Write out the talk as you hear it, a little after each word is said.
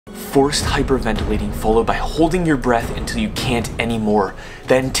forced hyperventilating followed by holding your breath until you can't anymore,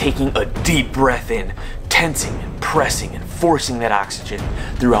 then taking a deep breath in, tensing and pressing and forcing that oxygen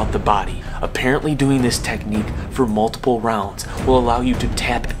throughout the body. Apparently doing this technique for multiple rounds will allow you to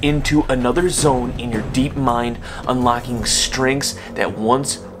tap into another zone in your deep mind, unlocking strengths that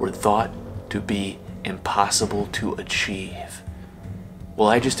once were thought to be impossible to achieve. Well,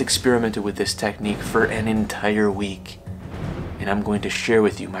 I just experimented with this technique for an entire week, and I'm going to share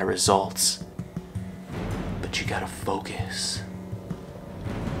with you my results. But you gotta focus.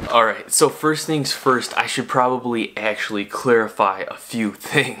 Alright, so first things first, I should probably actually clarify a few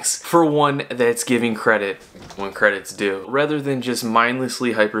things. For one, that's giving credit when credit's due. Rather than just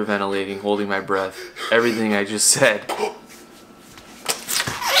mindlessly hyperventilating, holding my breath, everything I just said,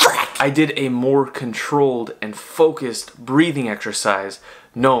 I did a more controlled and focused breathing exercise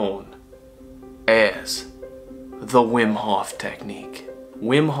known as the Wim Hof technique.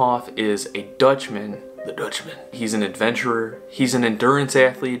 Wim Hof is a Dutchman. The Dutchman. He's an adventurer. He's an endurance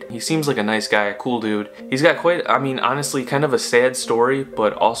athlete. He seems like a nice guy, a cool dude. He's got quite, I mean, honestly, kind of a sad story,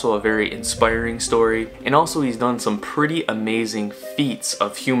 but also a very inspiring story. And also he's done some pretty amazing feats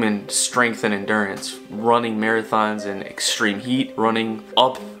of human strength and endurance. Running marathons in extreme heat, running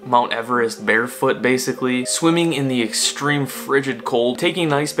up Mount Everest barefoot basically, swimming in the extreme frigid cold, taking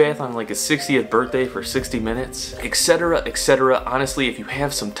an ice bath on like his 60th birthday for 60 minutes, etc, etc. Honestly, if you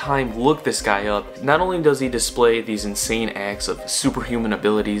have some time, look this guy up. Not only does he display these insane acts of superhuman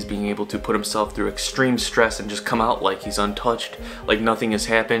abilities, being able to put himself through extreme stress and just come out like he's untouched, like nothing has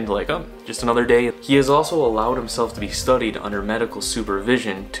happened, like just another day. He has also allowed himself to be studied under medical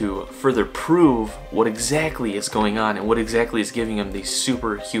supervision to further prove what exactly is going on and what exactly is giving him these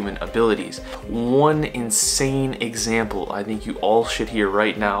superhuman abilities. One insane example I think you all should hear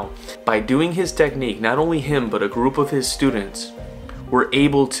right now. By doing his technique, not only him but a group of his students were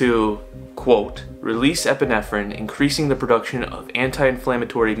able to, quote, release epinephrine, increasing the production of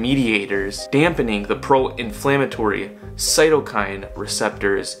anti-inflammatory mediators, dampening the pro-inflammatory cytokine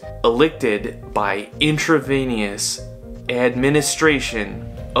receptors, elicited by intravenous administration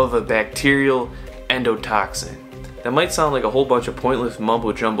of a bacterial endotoxin. That might sound like a whole bunch of pointless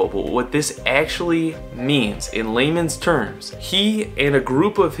mumbo jumbo, but what this actually means in layman's terms, he and a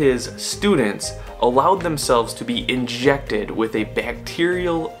group of his students allowed themselves to be injected with a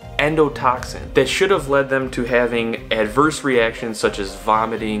bacterial endotoxin that should have led them to having adverse reactions such as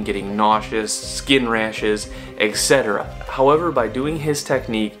vomiting, getting nauseous, skin rashes, etc. However, by doing his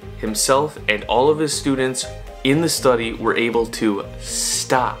technique, himself and all of his students in the study were able to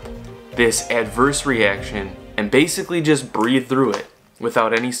stop this adverse reaction and basically just breathe through it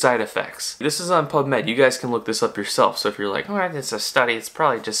without any side effects. This is on PubMed. You guys can look this up yourself. So if you're like, oh, it's a study, it's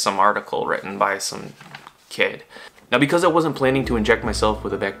probably just some article written by some kid. Now, because I wasn't planning to inject myself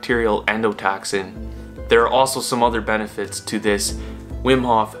with a bacterial endotoxin, there are also some other benefits to this Wim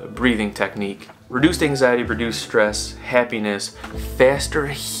Hof breathing technique. Reduced anxiety, reduced stress, happiness, faster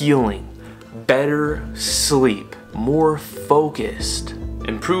healing, better sleep, more focused,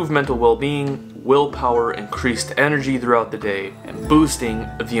 improved mental well-being, willpower, increased energy throughout the day, and boosting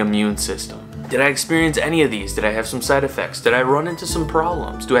the immune system. Did I experience any of these? Did I have some side effects? Did I run into some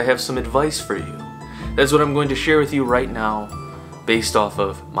problems? Do I have some advice for you? That's what I'm going to share with you right now based off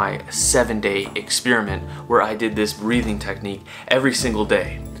of my 7-day experiment where I did this breathing technique every single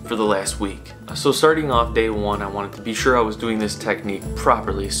day for the last week. So starting off day one, I wanted to be sure I was doing this technique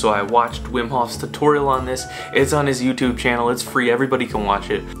properly, so I watched Wim Hof's tutorial on this. It's on his YouTube channel, it's free, everybody can watch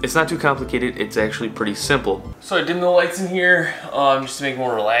it. It's not too complicated, it's actually pretty simple. So I dimmed the lights in here just to make it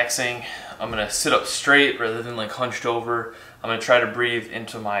more relaxing. I'm gonna sit up straight rather than like hunched over. I'm gonna try to breathe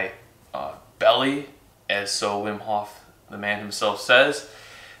into my belly, as so Wim Hof, the man himself, says.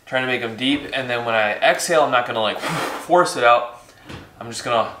 Trying to make them deep, and then when I exhale, I'm not gonna like force it out. I'm just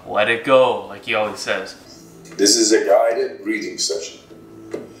gonna let it go, like he always says. This is a guided breathing session.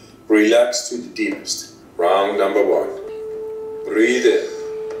 Relax to the deepest. Round number 1. Breathe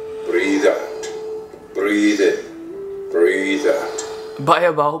in, breathe out. Breathe in, breathe out. By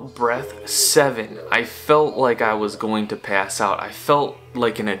about breath 7, I felt like I was going to pass out. I felt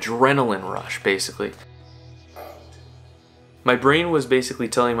like an adrenaline rush, basically. My brain was basically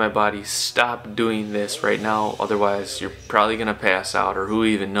telling my body, stop doing this right now, otherwise you're probably gonna pass out, or who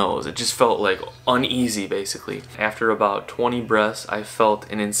even knows. It just felt like uneasy, basically. After about 20 breaths, I felt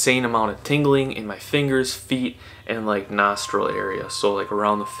an insane amount of tingling in my fingers, feet, and like nostril area, so like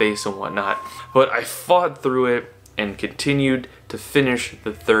around the face and whatnot. But I fought through it and continued to finish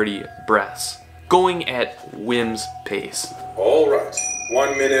the 30 breaths, going at Wim's pace. All right,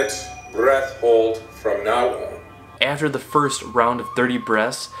 1 minute breath hold from now on. after the first round of 30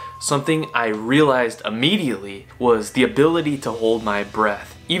 breaths, something I realized immediately was the ability to hold my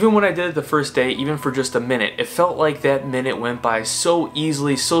breath. Even when I did it the first day, even for just a minute, it felt like that minute went by so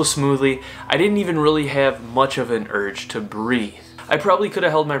easily, so smoothly. I didn't even really have much of an urge to breathe. I probably could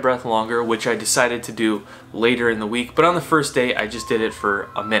have held my breath longer, which I decided to do later in the week, but on the first day, I just did it for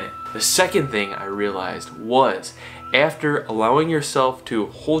a minute. The second thing I realized was, after allowing yourself to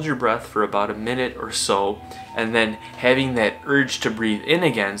hold your breath for about a minute or so, and then having that urge to breathe in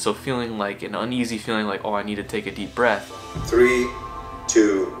again, so feeling like an uneasy feeling like, oh, I need to take a deep breath. 3,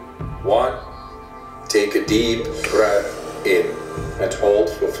 2, 1. Take a deep breath in and hold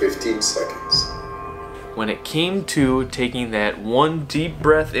for 15 seconds. When it came to taking that one deep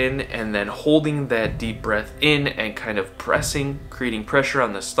breath in and then holding that deep breath in and kind of pressing, creating pressure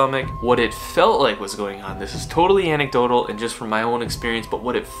on the stomach, what it felt like was going on, this is totally anecdotal and just from my own experience, but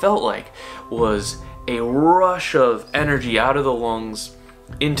what it felt like was a rush of energy out of the lungs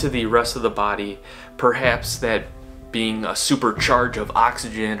into the rest of the body, perhaps that being a supercharge of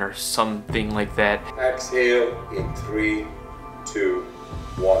oxygen or something like that. Exhale in 3, 2,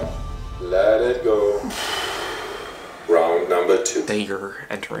 1. Let it go. Round number 2. That you're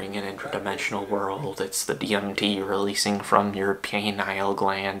entering an interdimensional world. It's the DMT releasing from your pineal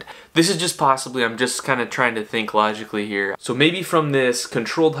gland. This is just possibly, I'm just kind of trying to think logically here. So maybe from this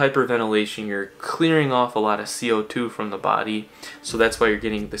controlled hyperventilation, you're clearing off a lot of CO2 from the body. So that's why you're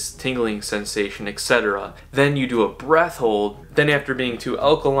getting this tingling sensation, etc. Then you do a breath hold. Then after being too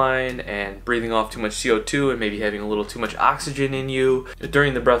alkaline and breathing off too much CO2 and maybe having a little too much oxygen in you,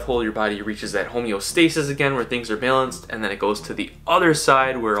 during the breath hold, your body reaches that homeostasis again where things are balanced, and then it goes to the other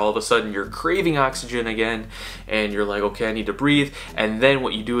side where all of a sudden you're craving oxygen again and you're like, okay, I need to breathe. And then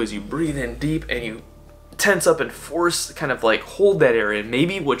what you do is you breathe in deep and you tense up and force, kind of like hold that area. And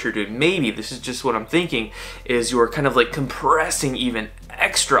maybe what you're doing, maybe this is just what I'm thinking, is you're kind of like compressing even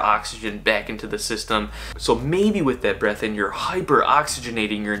extra oxygen back into the system. So maybe with that breath in, you're hyper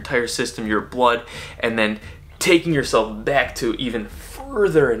oxygenating your entire system, your blood, and then taking yourself back to even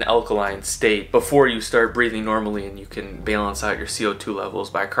further an alkaline state before you start breathing normally, and you can balance out your CO2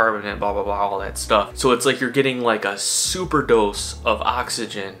 levels, bicarbonate, blah blah blah, all that stuff. So it's like you're getting like a super dose of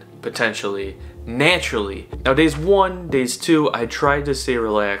oxygen potentially naturally. Now days 1, days 2, I tried to stay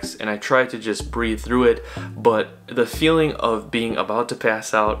relaxed and I tried to just breathe through it, but the feeling of being about to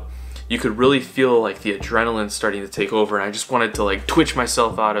pass out, you could really feel like the adrenaline starting to take over, and I just wanted to like twitch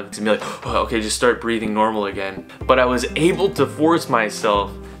myself out of it and be like, oh, okay, just start breathing normal again. But I was able to force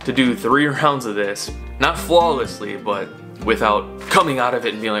myself to do 3 rounds of this, not flawlessly, but without coming out of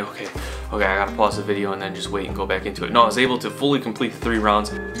it and being like, okay, I gotta pause the video and then just wait and go back into it. No, I was able to fully complete the 3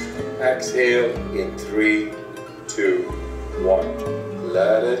 rounds. Exhale in 3, 2, 1.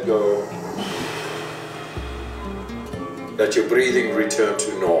 Let it go. Let your breathing return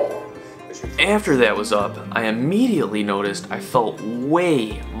to normal. After that was up, I immediately noticed I felt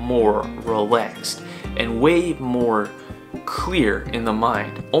way more relaxed and way more clear in the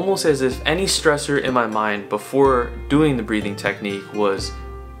mind. Almost as if any stressor in my mind before doing the breathing technique was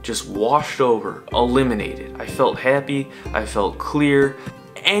just washed over, eliminated. I felt happy, I felt clear.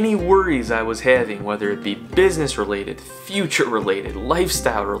 Any worries I was having, whether it be business related, future related,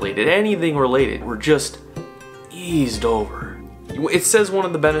 lifestyle related, anything related, were just eased over. It says one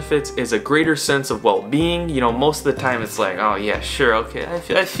of the benefits is a greater sense of well-being. You know, most of the time it's like, oh yeah, sure, okay,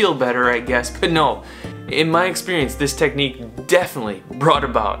 I feel better, I guess. But no, in my experience, this technique definitely brought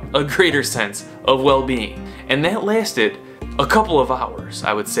about a greater sense of well-being. And that lasted a couple of hours,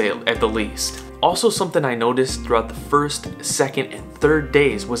 I would say, at the least. Also, something I noticed throughout the first, second, and third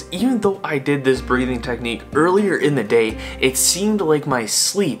days was, even though I did this breathing technique earlier in the day, it seemed like my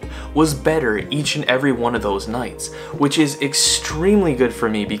sleep was better each and every one of those nights, which is extremely good for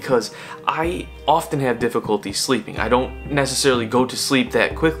me because I often have difficulty sleeping. I don't necessarily go to sleep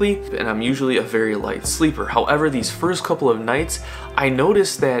that quickly, and I'm usually a very light sleeper. However, these first couple of nights, I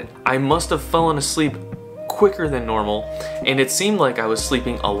noticed that I must have fallen asleep quicker than normal, and it seemed like I was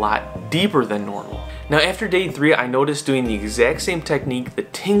sleeping a lot deeper than normal. Now after day 3, I noticed doing the exact same technique, the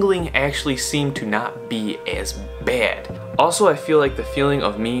tingling actually seemed to not be as bad. Also, I feel like the feeling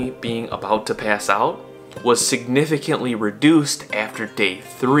of me being about to pass out was significantly reduced after day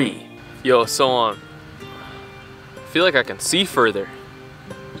 3. Yo, so I feel like I can see further.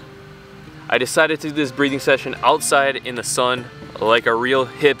 I decided to do this breathing session outside in the sun like a real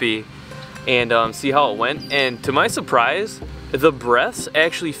hippie and see how it went, and to my surprise, the breaths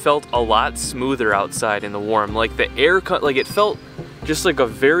actually felt a lot smoother outside in the warm. Like the air like it felt just like a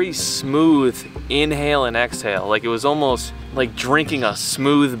very smooth inhale and exhale. Like it was almost like drinking a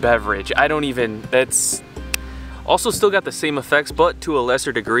smooth beverage. That's Also still got the same effects, but to a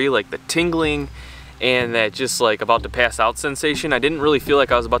lesser degree, like the tingling and that just like about to pass out sensation. I didn't really feel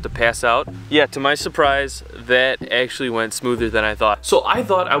like I was about to pass out. Yeah, to my surprise, that actually went smoother than I thought. So I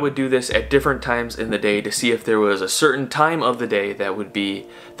thought I would do this at different times in the day to see if there was a certain time of the day that would be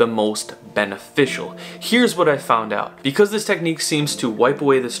the most beneficial. Here's what I found out. Because this technique seems to wipe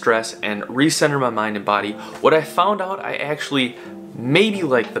away the stress and recenter my mind and body, what I found out I actually maybe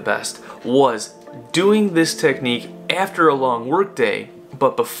liked the best was doing this technique after a long work day,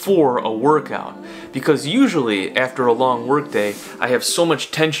 but before a workout. Because usually after a long work day, I have so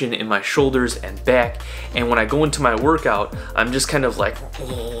much tension in my shoulders and back, and when I go into my workout, I'm just kind of like,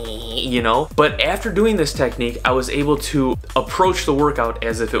 you know? But after doing this technique, I was able to approach the workout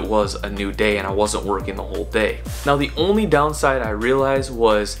as if it was a new day and I wasn't working the whole day. Now the only downside I realized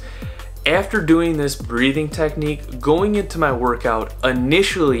was after doing this breathing technique, going into my workout,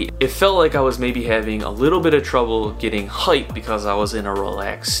 initially it felt like I was maybe having a little bit of trouble getting hype because I was in a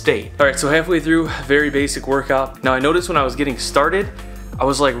relaxed state. Alright, so halfway through, very basic workout. Now I noticed when I was getting started, I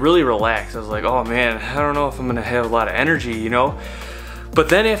was like really relaxed. I was like, oh man, I don't know if I'm gonna have a lot of energy, you know? But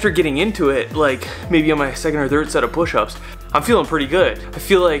then after getting into it, like maybe on my second or third set of push-ups, I'm feeling pretty good. I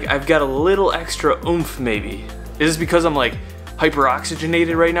feel like I've got a little extra oomph maybe. Is this because I'm like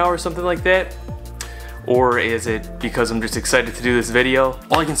hyper-oxygenated right now or something like that? Or is it because I'm just excited to do this video?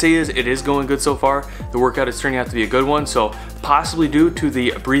 All I can say is it is going good so far. The workout is turning out to be a good one, so possibly due to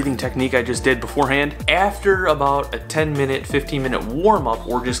the breathing technique I just did beforehand. After about a 10-minute, 15-minute warm-up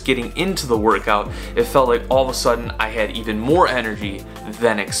or just getting into the workout, it felt like all of a sudden I had even more energy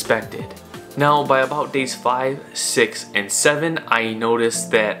than expected. Now, by about days 5, 6, and 7, I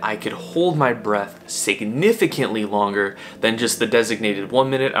noticed that I could hold my breath significantly longer than just the designated 1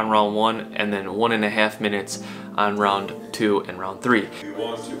 minute on round 1 and then 1.5 minutes on round 2 and round 3. If you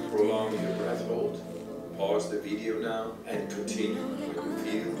want to prolong your breath hold, pause the video now and continue when you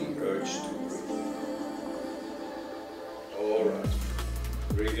feel the urge to breathe. Alright,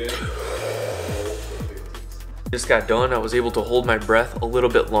 breathe in. Just got done. I was able to hold my breath a little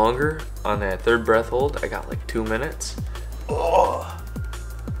bit longer on that third breath hold. I got like 2 minutes. Oh.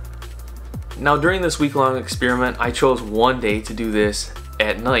 Now during this week-long experiment, I chose one day to do this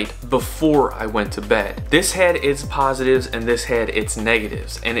at night before I went to bed. This had its positives and this had its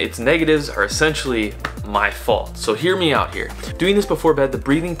negatives, and its negatives are essentially my fault. So hear me out here. Doing this before bed, the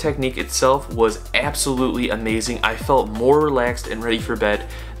breathing technique itself was absolutely amazing. I felt more relaxed and ready for bed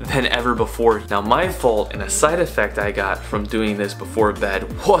than ever before. Now my fault and a side effect I got from doing this before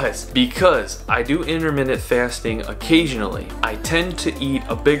bed was because I do intermittent fasting occasionally. I tend to eat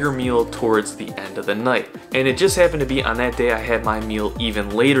a bigger meal towards the end of the night, and it just happened to be on that day I had my meal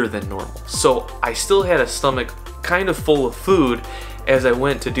even later than normal. So I still had a stomach kind of full of food as I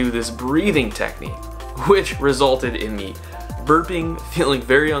went to do this breathing technique, which resulted in me burping, feeling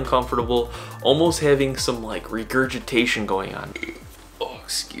very uncomfortable, almost having some like regurgitation going on. Oh,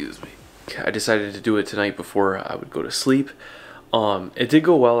 excuse me. I decided to do it tonight before I would go to sleep. It did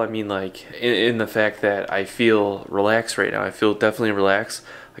go well. I mean, like in the fact that I feel relaxed right now. I feel definitely relaxed,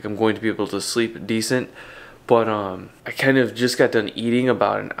 like I'm going to be able to sleep decent. But I kind of just got done eating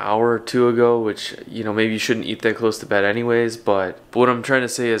about an hour or two ago, which, you know, maybe you shouldn't eat that close to bed anyways. But what I'm trying to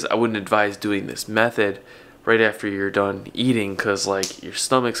say is I wouldn't advise doing this method right after you're done eating, because like your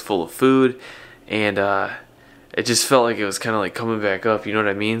stomach's full of food, and it just felt like it was kind of like coming back up, you know what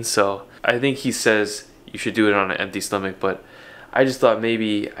I mean? So I think he says you should do it on an empty stomach, but I just thought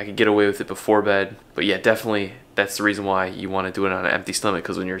maybe I could get away with it before bed. But yeah, definitely that's the reason why you want to do it on an empty stomach,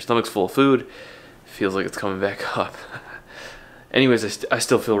 because when your stomach's full of food, feels like it's coming back up. Anyways, I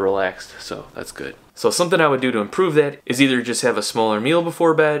still feel relaxed, so that's good. So something I would do to improve that is either just have a smaller meal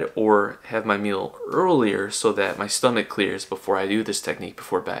before bed or have my meal earlier so that my stomach clears before I do this technique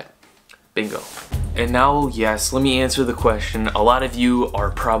before bed. Bingo. And now, yes, let me answer the question. A lot of you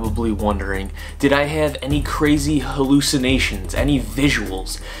are probably wondering, did I have any crazy hallucinations, any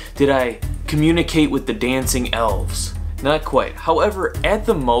visuals? Did I communicate with the dancing elves? Not quite. However, at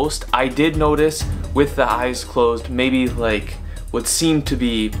the most, I did notice with the eyes closed, maybe like what seemed to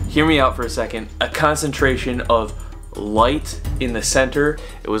be, hear me out for a second, a concentration of light in the center.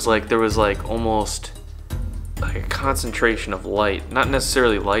 It was like there was like almost like a concentration of light, not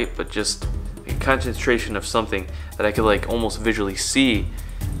necessarily light, but just a concentration of something that I could like almost visually see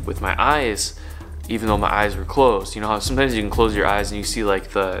with my eyes, even though my eyes were closed. You know how sometimes you can close your eyes and you see like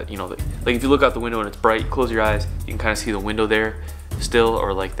the, you know, like if you look out the window and it's bright, close your eyes, you can kind of see the window there still,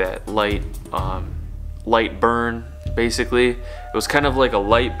 or like that light burn, basically. It was kind of like a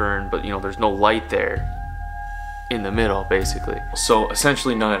light burn, but you know, there's no light there in the middle, basically. So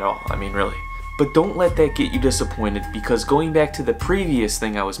essentially none at all, I mean, really. But don't let that get you disappointed, because going back to the previous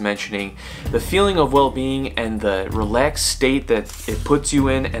thing I was mentioning, the feeling of well-being and the relaxed state that it puts you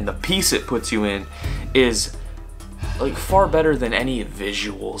in and the peace it puts you in is like far better than any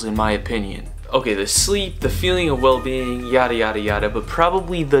visuals, in my opinion. Okay, the sleep, the feeling of well-being, yada yada yada, but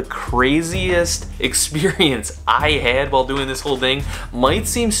probably the craziest experience I had while doing this whole thing might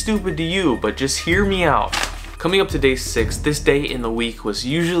seem stupid to you, but just hear me out. Coming up to day 6, this day in the week was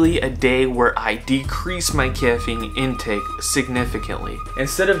usually a day where I decrease my caffeine intake significantly.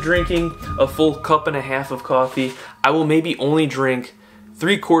 Instead of drinking a full cup and a half of coffee, I will maybe only drink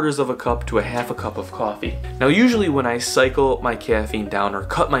 3/4 of a cup to a half a cup of coffee. Now usually when I cycle my caffeine down or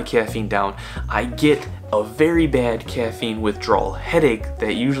cut my caffeine down, I get a very bad caffeine withdrawal headache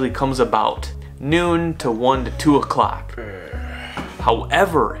that usually comes about noon to 1 to 2 o'clock.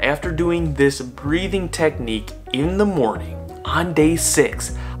 However, after doing this breathing technique in the morning on day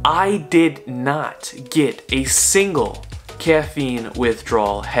 6, I did not get a single caffeine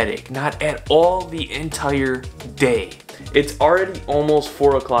withdrawal headache, not at all the entire day. It's already almost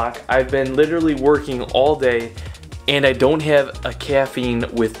 4 o'clock. I've been literally working all day and I don't have a caffeine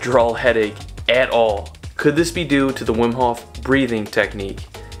withdrawal headache at all. Could this be due to the Wim Hof breathing technique?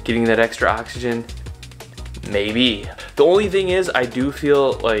 Getting that extra oxygen? Maybe. The only thing is I do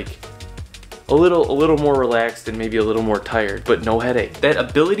feel like a little more relaxed and maybe a little more tired, but no headache. That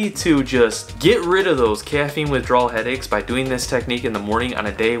ability to just get rid of those caffeine withdrawal headaches by doing this technique in the morning on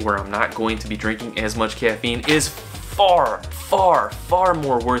a day where I'm not going to be drinking as much caffeine is far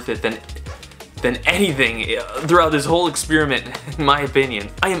more worth it than anything throughout this whole experiment, in my opinion.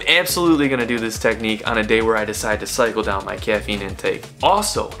 I am absolutely gonna do this technique on a day where I decide to cycle down my caffeine intake.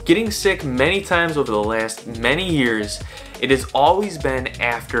 Also, getting sick many times over the last many years, it has always been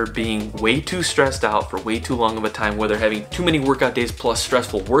after being way too stressed out for way too long of a time, whether having too many workout days plus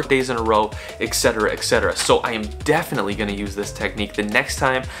stressful work days in a row, etc, etc. So I am definitely gonna use this technique the next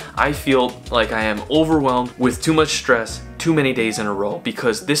time I feel like I am overwhelmed with too much stress, too many days in a row,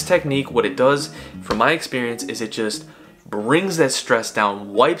 because this technique, what it does, from my experience, is it just brings that stress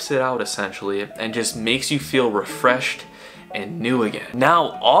down, wipes it out essentially, and just makes you feel refreshed and new again.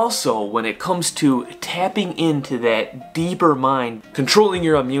 Now also, when it comes to tapping into that deeper mind, controlling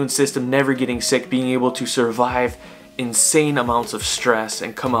your immune system, never getting sick, being able to survive insane amounts of stress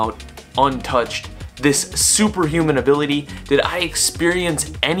and come out untouched, this superhuman ability, did I experience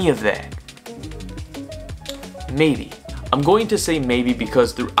any of that? Maybe. I'm going to say maybe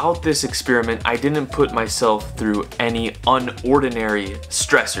because throughout this experiment, I didn't put myself through any unordinary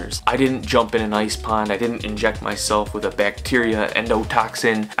stressors. I didn't jump in an ice pond. I didn't inject myself with a bacteria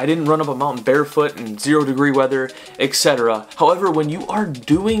endotoxin. I didn't run up a mountain barefoot in 0-degree weather, etc. However, when you are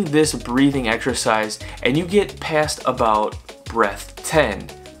doing this breathing exercise and you get past about breath 10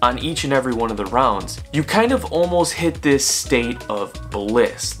 on each and every one of the rounds, you kind of almost hit this state of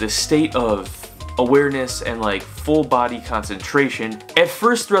bliss, this state of awareness and like full body concentration. At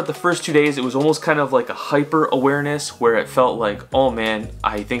first, throughout the first 2 days, it was almost kind of like a hyper awareness where it felt like, oh man,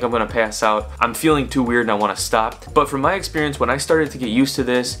 I think I'm gonna pass out. I'm feeling too weird and I wanna stop. But from my experience, when I started to get used to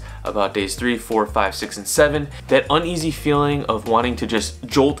this, about days 3, 4, 5, 6, and 7, that uneasy feeling of wanting to just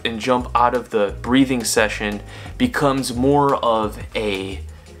jolt and jump out of the breathing session becomes more of a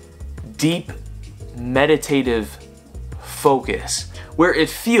deep meditative focus, where it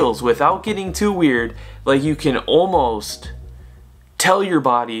feels, without getting too weird, like you can almost tell your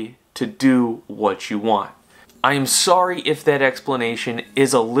body to do what you want. I am sorry if that explanation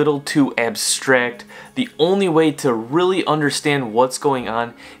is a little too abstract. The only way to really understand what's going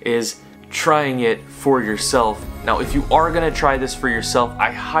on is trying it for yourself. Now, if you are gonna try this for yourself,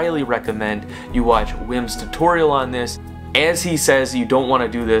 I highly recommend you watch Wim's tutorial on this. As he says, you don't wanna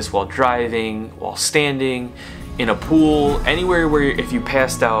do this while driving, while standing, in a pool, anywhere where if you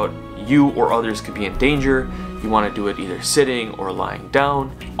passed out, you or others could be in danger. You want to do it either sitting or lying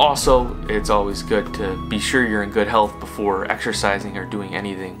down. Also, it's always good to be sure you're in good health before exercising or doing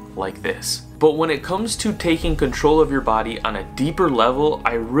anything like this. But when it comes to taking control of your body on a deeper level,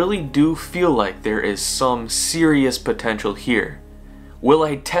 I really do feel like there is some serious potential here. Will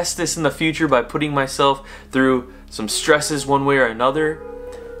I test this in the future by putting myself through some stresses one way or another?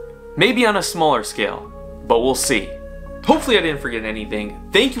 Maybe on a smaller scale, but we'll see. Hopefully I didn't forget anything.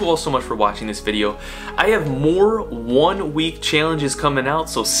 Thank you all so much for watching this video. I have more 1-week challenges coming out,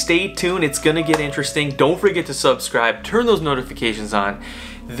 so stay tuned. It's gonna get interesting. Don't forget to subscribe, turn those notifications on.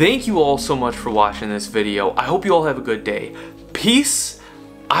 Thank you all so much for watching this video. I hope you all have a good day. Peace.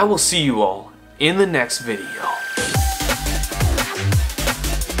 I will see you all in the next video.